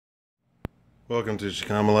Welcome to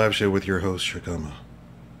Shakaama Live Show with your host, Shakaama.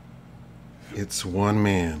 It's one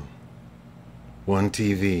man, one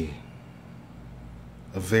TV.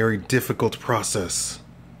 A very difficult process,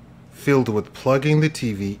 filled with plugging the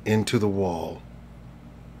TV into the wall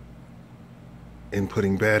and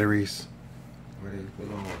putting batteries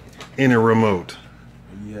in a remote.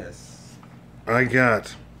 Yes. I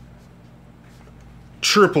got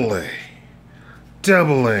AAA,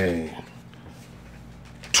 AA,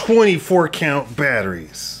 24 count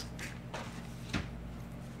batteries.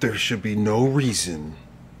 There should be no reason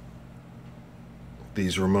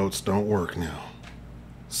these remotes don't work now.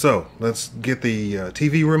 So let's get the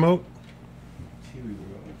TV remote. TV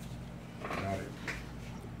remote. Got it.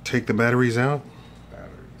 Take the batteries out. Batteries.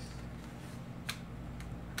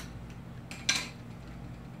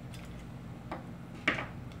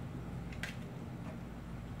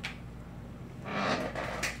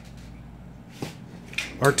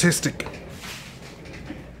 Artistic.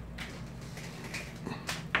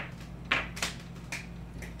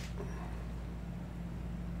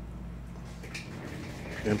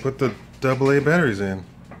 And put the AA batteries in.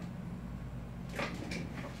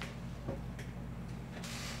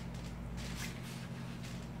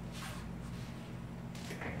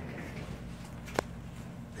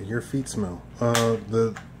 And your feet smell.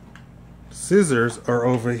 The scissors are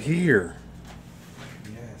over here.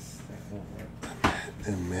 Yes, that won't work.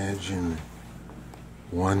 Imagine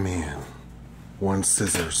one man, one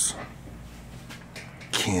scissors.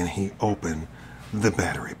 Can he open the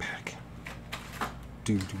battery pack?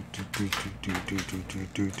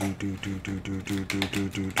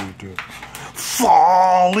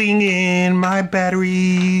 Falling in my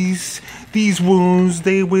batteries, these wounds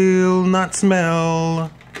they will not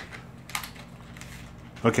smell.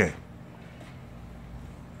 Okay.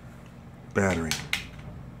 Battery.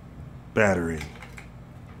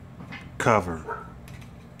 Cover.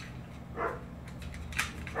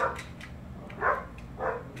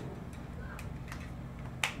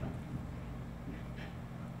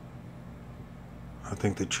 I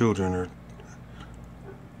think the children are.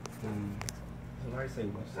 I say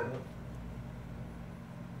myself.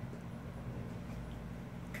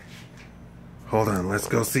 Hold on, let's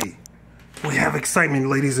go see. We have excitement,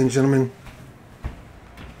 ladies and gentlemen.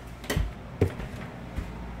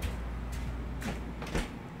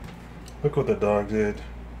 Look what the dog did.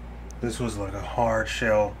 This was like a hard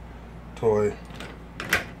shell toy.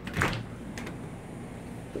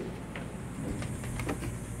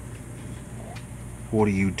 What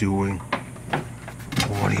are you doing?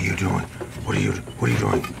 What are you doing? What are you doing? What are you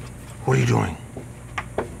doing? What are you doing?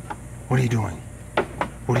 What are you doing?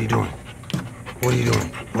 What are you doing? What are you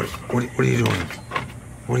doing? What are you doing?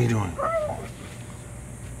 What are you doing?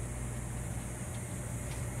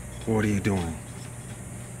 What are you doing?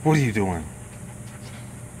 What are you doing?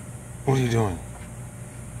 What are you doing?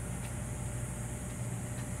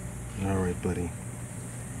 All right, buddy.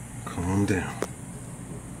 Calm down.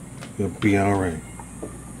 You'll be all right.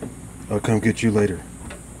 I'll come get you later.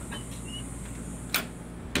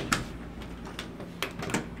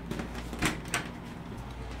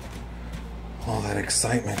 All that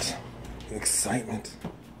excitement. Excitement.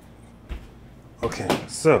 Okay,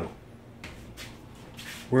 so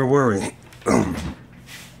where were we?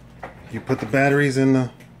 You put the batteries in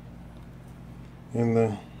the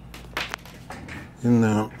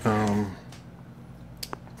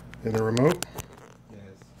remote. Yes.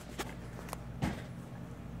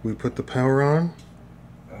 We put the power on.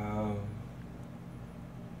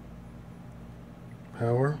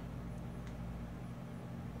 Power.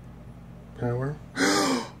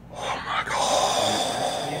 Oh my god!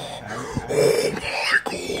 Oh my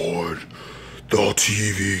god! The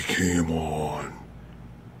TV came on.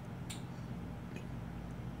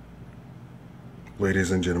 Ladies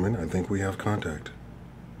and gentlemen, I think we have contact.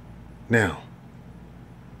 Now,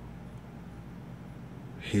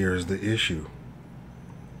 here's the issue.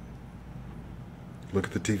 Look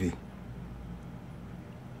at the TV.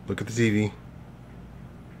 Look at the TV.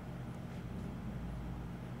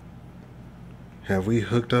 Have we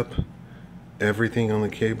hooked up everything on the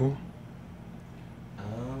cable?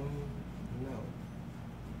 No.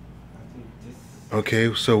 I think this.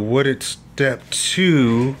 Okay, so what did step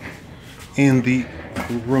 2 in the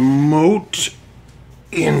remote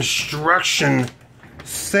instruction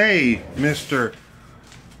say, Mr.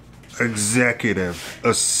 Executive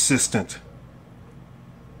Assistant?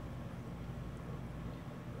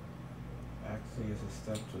 Actually, it's a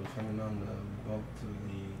step to turning on the remote to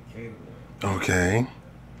the cable. Okay.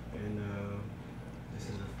 And this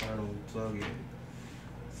is a final plug-in,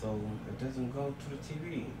 so it doesn't go to the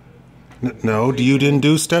TV. No, you didn't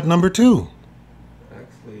do step number 2.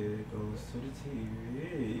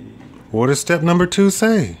 What does step number 2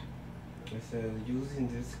 say? It says, using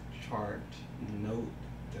this chart, note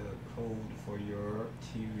the code for your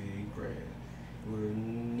TV brand. We'll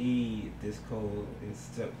need this code in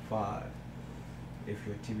step 5 if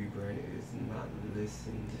your TV brand is not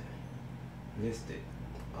listed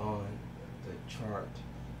on the chart.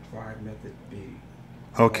 Try method B.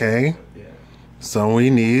 Okay. Yeah. So we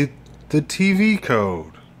need the TV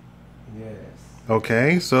code. Yes.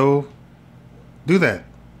 Okay, so do that.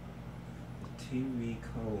 The TV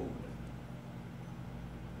code.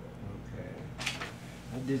 Okay.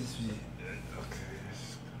 I did this. Okay.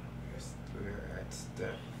 We're at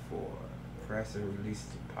step 4. Press and release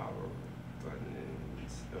the power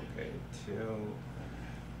buttons. Okay. Till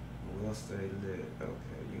we'll stay lit.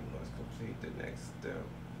 Okay. You must complete the next step.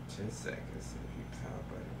 10 seconds. If you power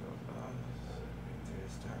button goes off, and then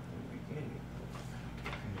start from the beginning.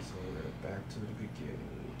 Okay. So we're back to the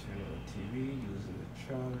beginning. Turn on TV using the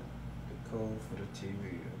chart. The code for the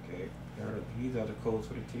TV. Okay. These are the codes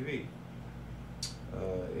for the TV.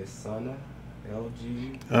 It's Sana,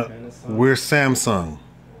 LG, Panasonic. We're Samsung.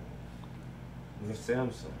 We're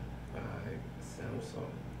Samsung. Alright,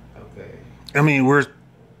 Samsung. Okay. I mean, we're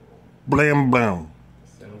blam blam.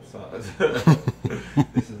 Samsung.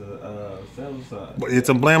 This is a Samsung. It's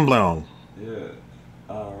a blam blam. Yeah.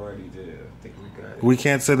 I already did. I think we got it. We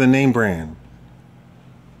can't say the name brand.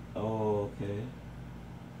 Oh, okay.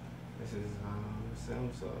 This is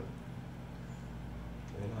Samsung.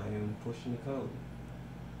 And I am pushing the code.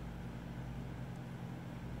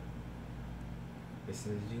 It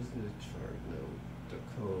says using the chart note the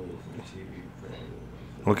code for the TV brand.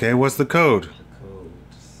 Okay, what's the code? The code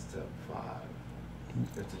step 5.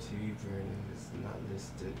 If the TV brand is not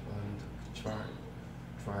listed on the chart,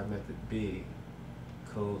 try method B.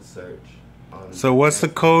 Code search. So what's the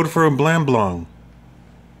code for a blam blam?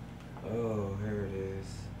 Oh, here it is.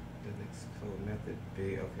 The next code method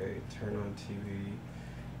B. Okay, turn on TV.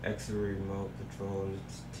 Exit remote control and the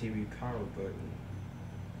TV power button.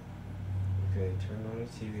 Okay, turn on the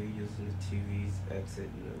TV using the TV's exit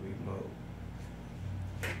and the remote.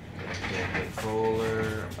 Okay,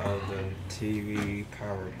 controller of the TV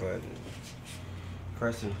power button.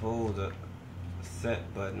 Press and hold the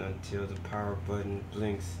set button until the power button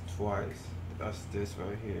blinks twice. That's this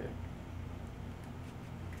right here.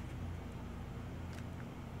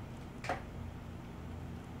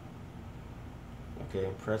 Okay,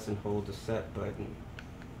 and press and hold the set button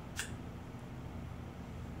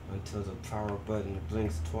until the power button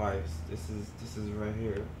blinks twice. This is right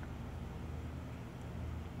here.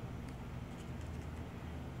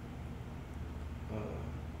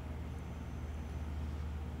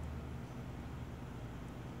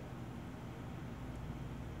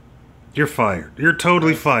 You're fired. You're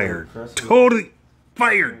totally fired. Totally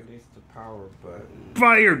fired. Release the power button.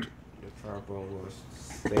 Fired. The power button will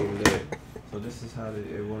stay lit. So this is how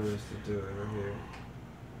it wanted us to do it right here.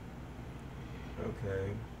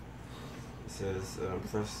 Okay. It says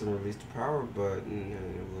press and release the power button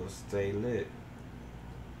and it will stay lit.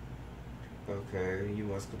 Okay, you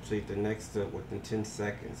must complete the next step within 10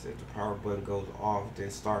 seconds. If the power button goes off,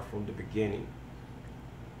 then start from the beginning.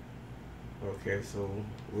 Okay, so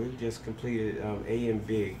we've just completed A and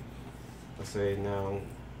B. Let's say now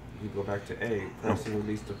we go back to A. Press and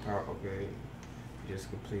release the power. Okay, you just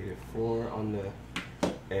completed 4 on the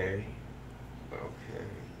A. Okay.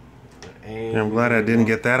 And I'm glad I didn't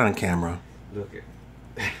get that on camera. Look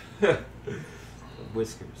at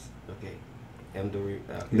whiskers. Okay. And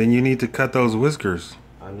Then you need to cut those whiskers.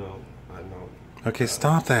 I know. Okay,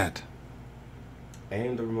 stop that.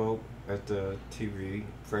 Aim the remote at the TV,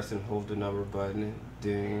 press and hold the number button,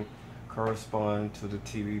 then correspond to the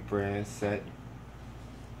TV brand set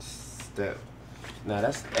step. Now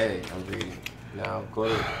that's A I'm reading. Now go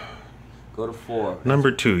to 4.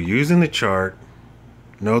 Number 2, using the chart,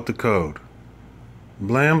 note the code.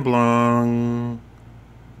 Blam blang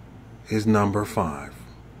is number 5.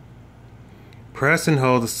 Press and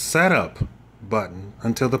hold the setup button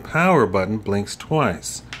until the power button blinks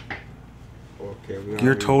twice. Okay,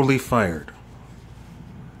 You're totally fired.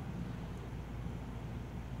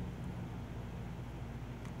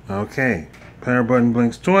 Okay, power button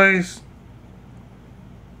blinks twice.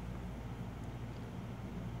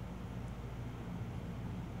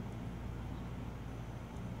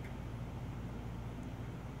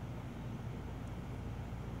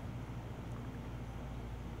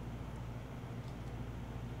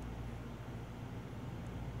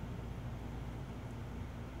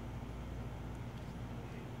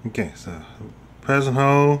 Okay, so press and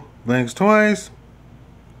hold blinks twice.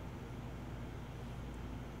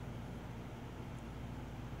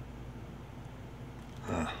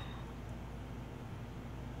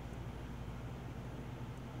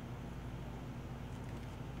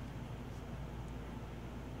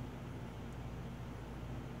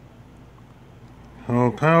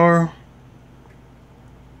 Hold power.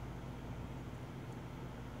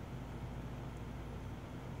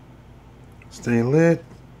 Stay lit.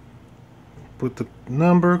 Put the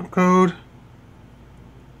number code.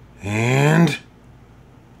 And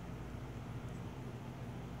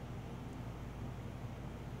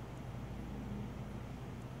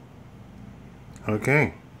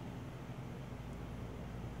okay.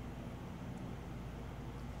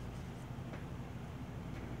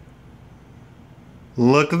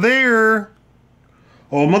 Look there.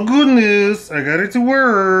 Oh my goodness, I got it to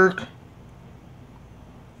work.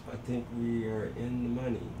 I think we are in the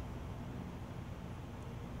money.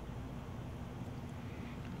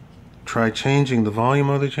 Try changing the volume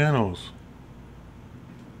of the channels.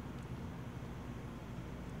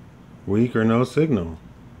 Weak or no signal.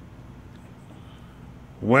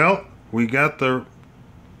 Well, we got the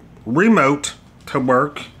remote to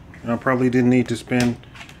work. I probably didn't need to spend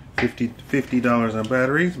 $50 on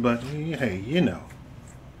batteries, but hey, you know.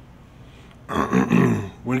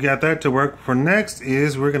 We got that to work. For next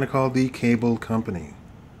is we're going to call the cable company.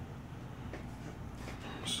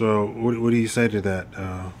 So what do you say to that,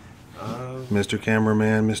 Mr.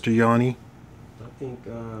 Cameraman, Mr. Yanni? I think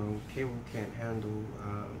cable can't handle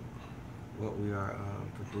what we are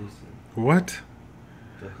producing. What?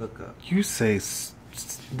 The hookup. You say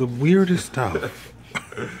the weirdest stuff.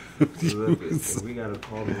 Look, we gotta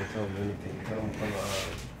call them and tell them anything. Tell them from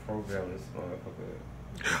program this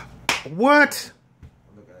motherfucker. What?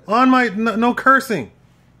 On my no cursing.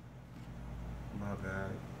 My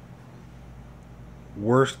bad.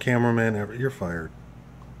 Worst cameraman ever. You're fired.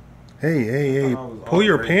 Hey! Pull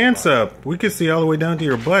your pants up. We can see all the way down to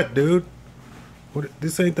your butt, dude. What?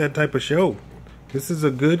 This ain't that type of show. This is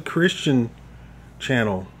a good Christian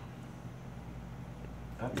channel.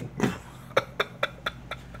 I think.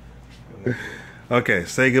 Okay,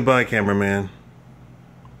 say goodbye, cameraman.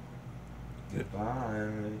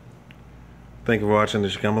 Goodbye. Thank you for watching the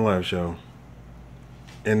Shakaama Live Show.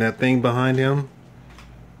 And that thing behind him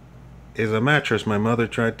is a mattress my mother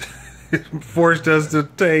tried to forced us to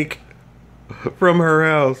take from her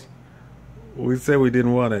house. We said we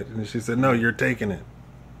didn't want it, and she said, "No, you're taking it."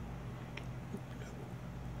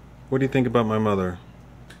 What do you think about my mother?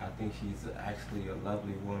 I think she's actually a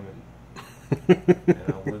lovely woman, and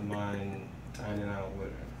I wouldn't mind signing out with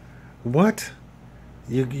her. What?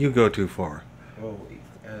 You go too far. Oh,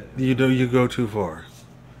 You go too far.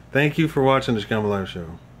 Thank you for watching the Shakaama Live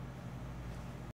Show.